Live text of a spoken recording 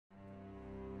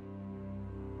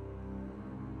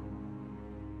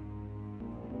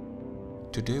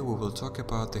Today we will talk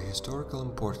about the historical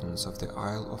importance of the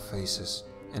Isle of Faces,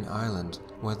 an island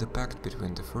where the pact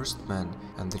between the first man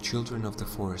and the children of the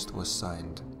forest was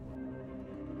signed.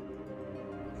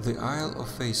 The Isle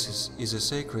of Faces is a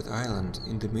sacred island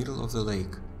in the middle of the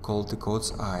lake called the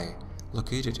God's Eye,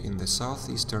 located in the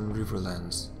southeastern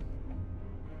Riverlands.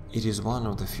 It is one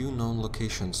of the few known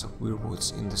locations of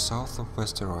weirwoods in the south of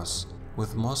Westeros,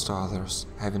 with most others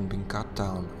having been cut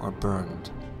down or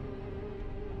burned.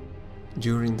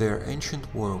 During their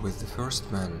ancient war with the First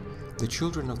Man, the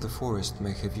children of the forest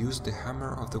may have used the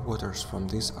Hammer of the Waters from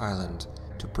this island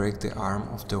to break the arm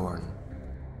of Dorne.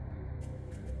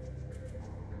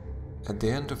 At the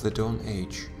end of the Dawn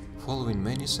Age, following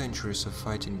many centuries of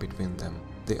fighting between them,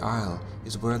 the Isle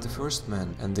is where the First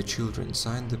Man and the children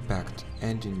signed the pact,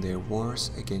 ending their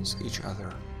wars against each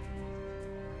other.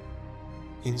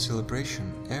 In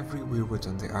celebration, every weirwood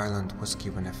on the island was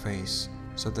given a face,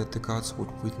 so that the gods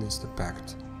would witness the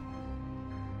pact.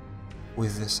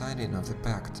 With the signing of the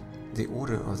pact, the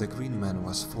Order of the Green Man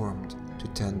was formed to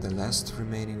tend the last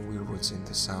remaining weirwoods in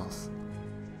the south.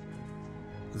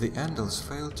 The Andals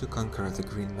failed to conquer the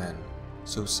Green Man,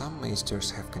 so some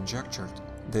maesters have conjectured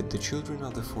that the children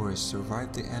of the forest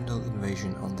survived the Andal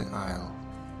invasion on the Isle.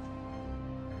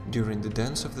 During the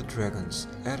Dance of the Dragons,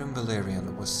 Addam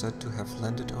Velaryon was said to have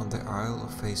landed on the Isle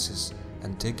of Faces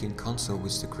and taken counsel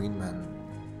with the Green Man.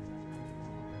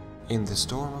 In the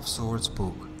Storm of Swords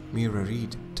book,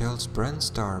 Meera tells Bran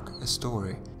Stark a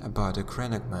story about a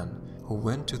Crannogman who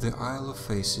went to the Isle of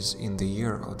Faces in the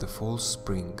year of the false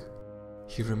spring.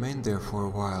 He remained there for a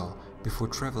while before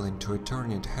traveling to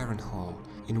Eternian Harrenhal,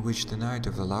 in which the Knight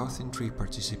of the Louthen Tree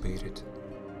participated.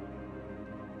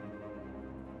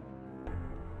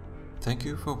 Thank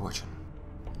you for watching.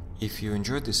 If you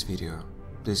enjoyed this video,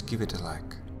 please give it a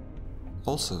like.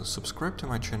 Also, subscribe to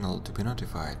my channel to be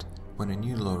notified when a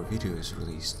new lore video is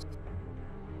released.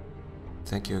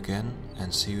 Thank you again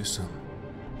and see you soon.